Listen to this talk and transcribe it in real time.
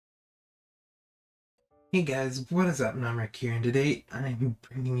Hey guys, what is up? Namrek here, and today I'm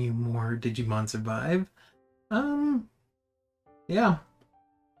bringing you more Digimon Survive. Um, yeah.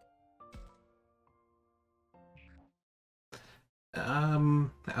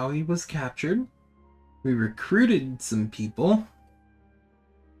 Aoi was captured. We recruited some people.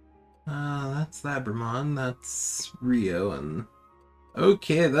 That's Labramon, that's Rio, and...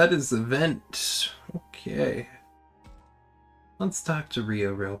 Okay, that is Event. Okay. Let's talk to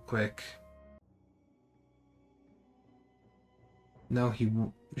Rio real quick. No,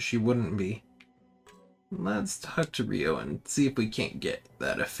 she wouldn't be. Let's talk to Rio and see if we can't get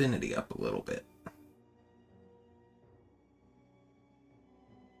that affinity up a little bit.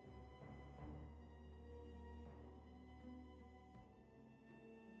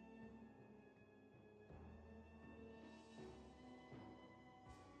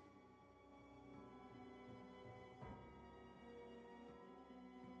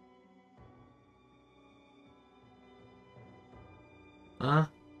 Huh?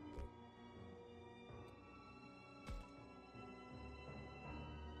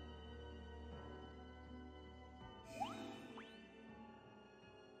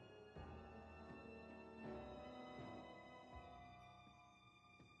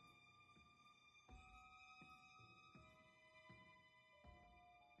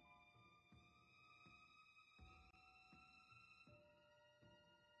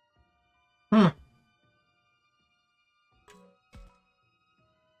 Hmm.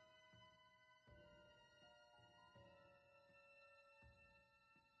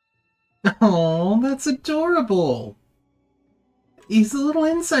 Oh, that's adorable. He's a little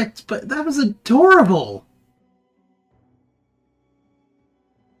insect, but that was adorable.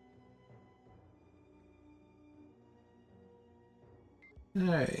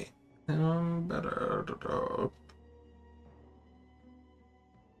 Hey,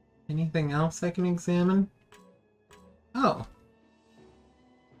 anything else I can examine? Oh.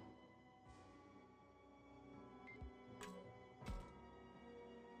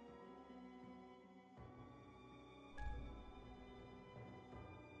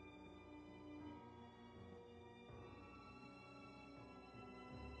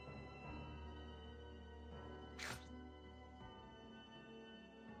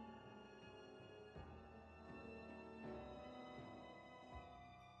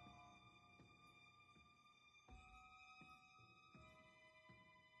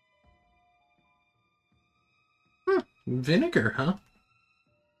 Vinegar, huh?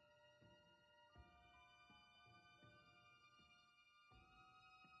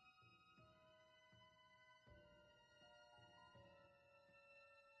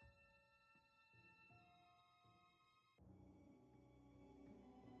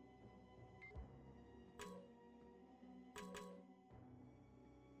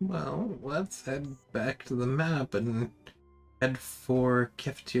 Well, let's head back to the map and head for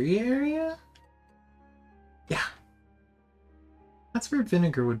cafeteria area? Yeah, that's where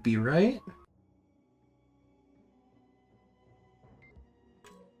vinegar would be, right?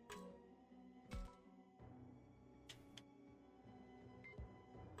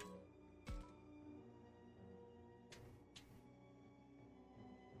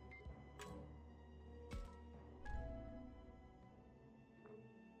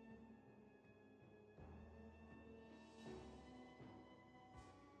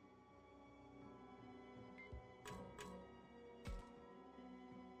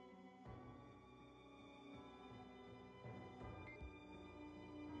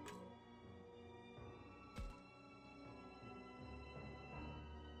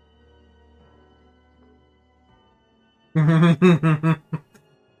 Yeah,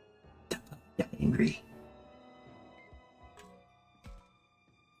 angry.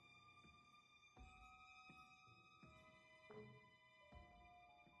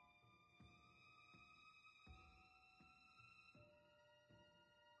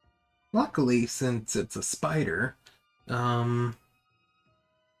 Luckily, since it's a spider, um,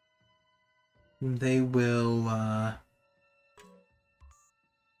 they will,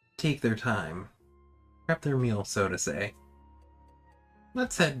 take their time. Prep their meal, so to say.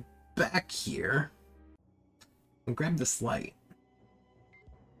 Let's head back here and grab this light.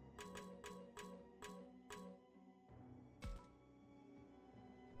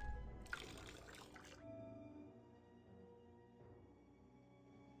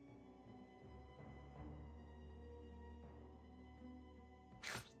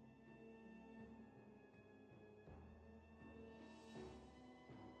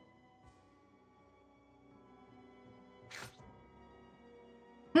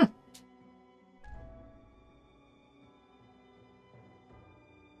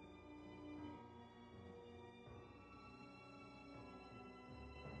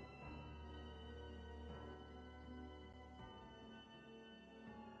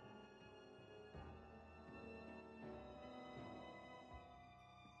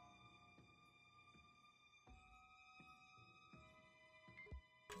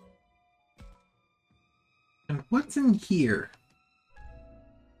 What's in here?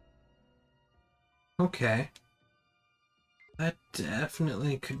 Okay. That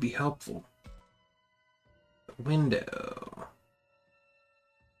definitely could be helpful. Window.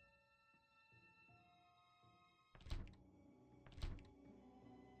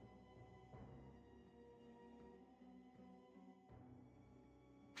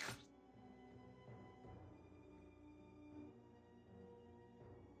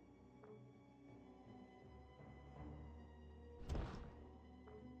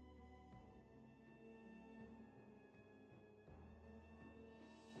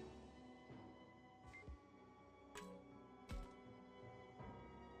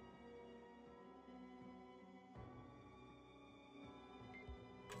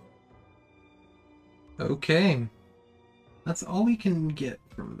 Okay. That's all we can get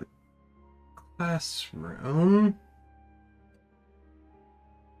from the classroom.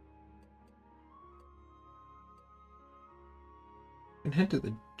 We can head to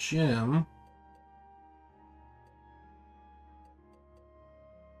the gym.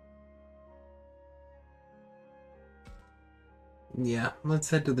 Yeah, let's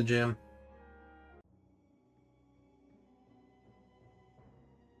head to the gym.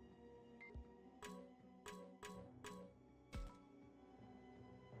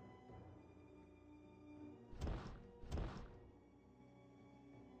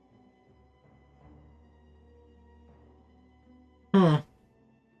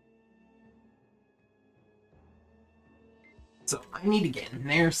 So I need to get in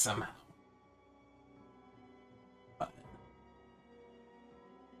there somehow.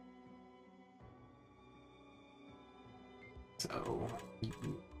 So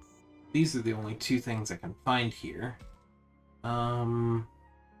these are the only two things I can find here.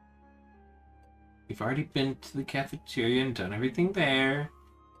 We've already been to the cafeteria and done everything there.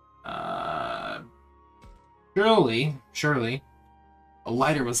 Surely, a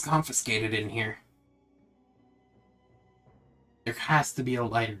lighter was confiscated in here. There has to be a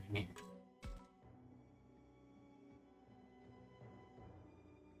lighter in here.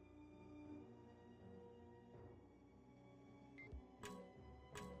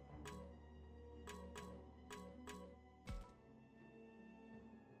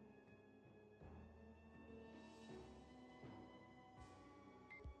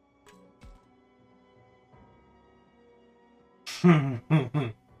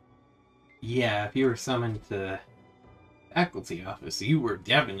 Yeah, if you were summoned to the faculty office, you were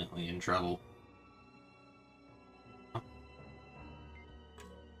definitely in trouble.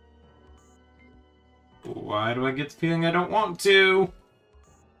 Why do I get the feeling I don't want to?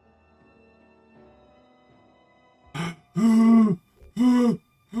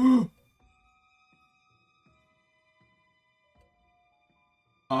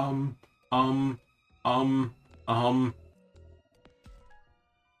 um, um, um, um.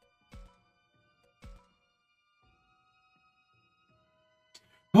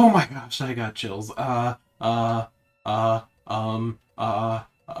 Oh my gosh, I got chills. Uh, uh.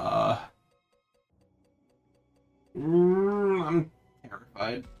 I'm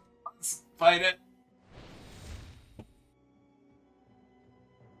terrified. Let's fight it.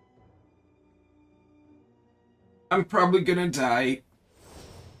 I'm probably gonna die.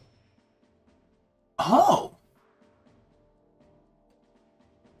 Oh!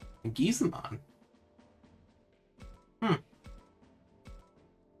 Gizemon. Hmm.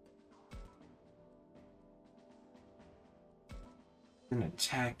 An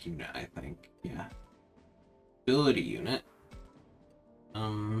attack unit, I think. Yeah. Ability unit.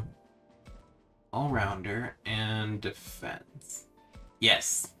 All-rounder and defense.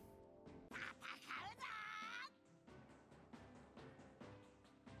 Yes.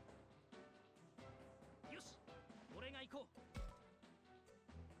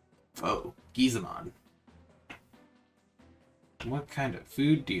 Oh, Gizemon. What kind of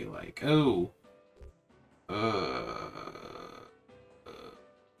food do you like? Oh.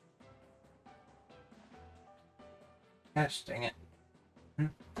 Gosh dang it.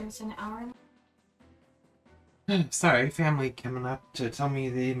 There's an hour. Sorry, family coming up to tell me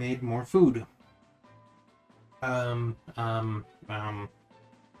they made more food.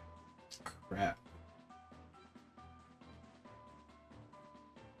 Crap.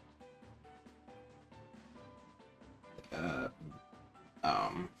 Uh,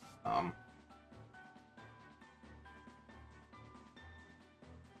 um, um.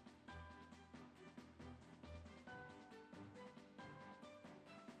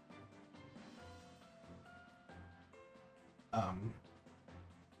 Um.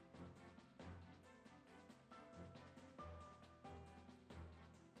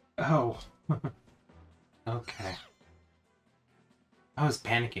 Oh. Okay. I was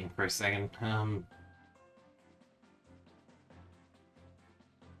panicking for a second.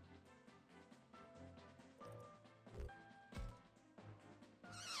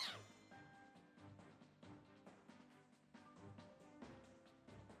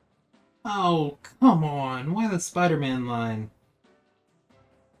 Oh, come on. Why the Spider-Man line?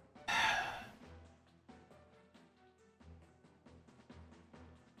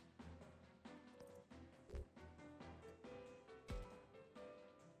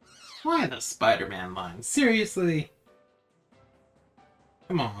 Why the Spider-Man line? Seriously?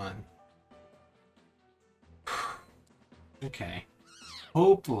 Come on. Okay.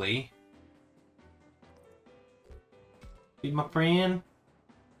 Hopefully. Be my friend.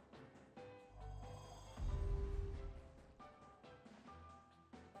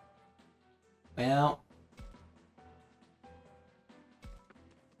 Well.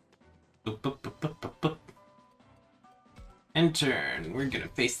 Boop, boop, boop, boop, boop, boop. And turn. We're gonna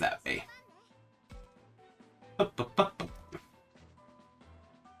face that way. Boop, boop, boop, boop.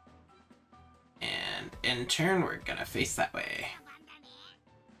 And in turn, we're gonna face that way.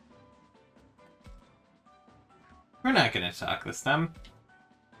 We're not gonna talk this time.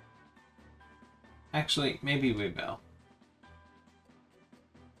 Actually, maybe we will.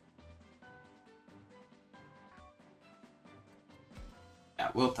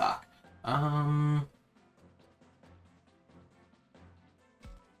 Yeah, we'll talk.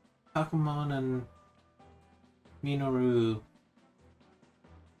 Pokemon and Minoru.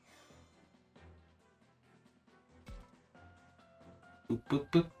 Boop, boop,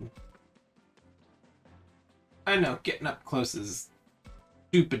 boop. I know, getting up close is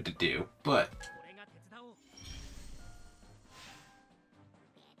stupid to do, but...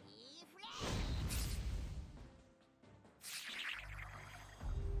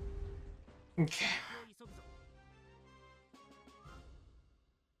 Okay.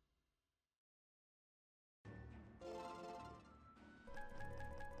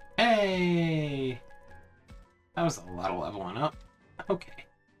 Hey! That was a lot of leveling up. Okay.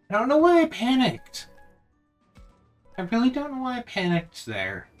 I don't know why I panicked. I really don't know why I panicked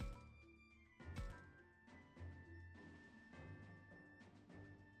there.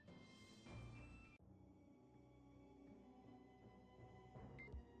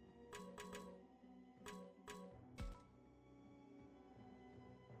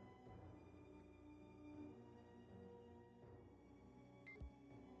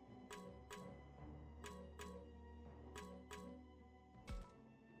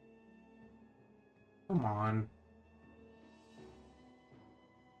 Come on.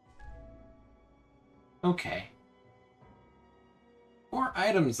 Okay. More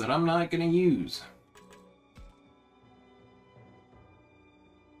items that I'm not gonna use.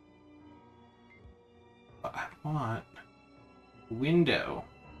 But I want... window.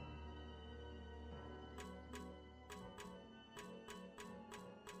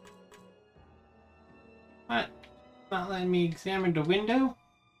 What? Not letting me examine the window?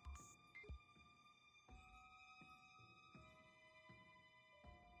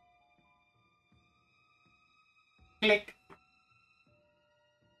 Click.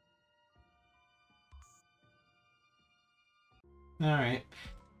 Alright.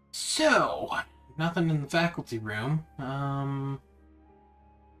 So, nothing in the faculty room. I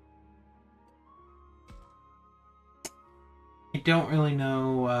don't really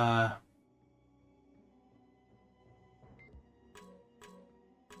know,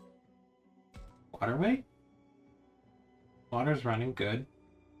 waterway? Water's running good.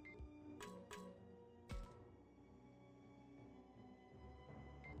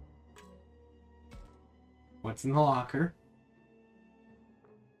 What's in the locker?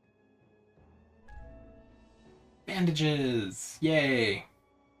 Bandages! Yay!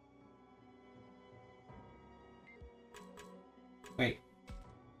 Wait.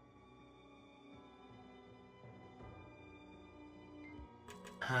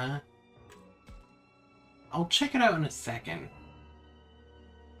 Huh? I'll check it out in a second.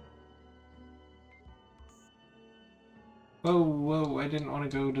 Whoa, whoa, I didn't want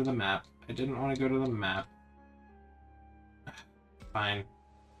to go to the map. I didn't want to go to the map. Fine.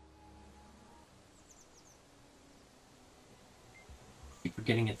 Keep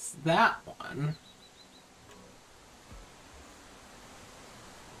forgetting it's that one.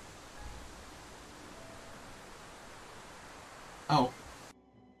 Oh.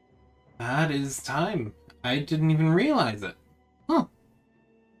 That is time. I didn't even realize it. Huh.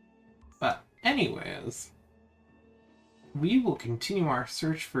 But anyways, we will continue our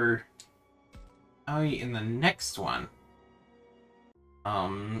search for Aoi in the next one.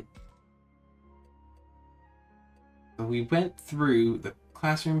 We went through the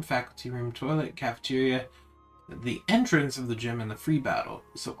classroom, faculty room, toilet, cafeteria, the entrance of the gym, and the free battle.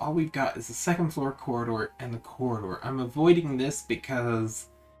 So all we've got is the second floor corridor and the corridor. I'm avoiding this because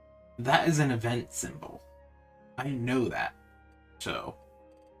that is an event symbol. I know that. So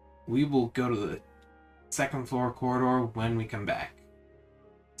we will go to the second floor corridor when we come back.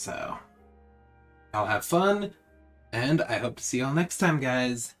 So I'll have fun, and I hope to see y'all next time,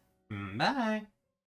 guys. Bye!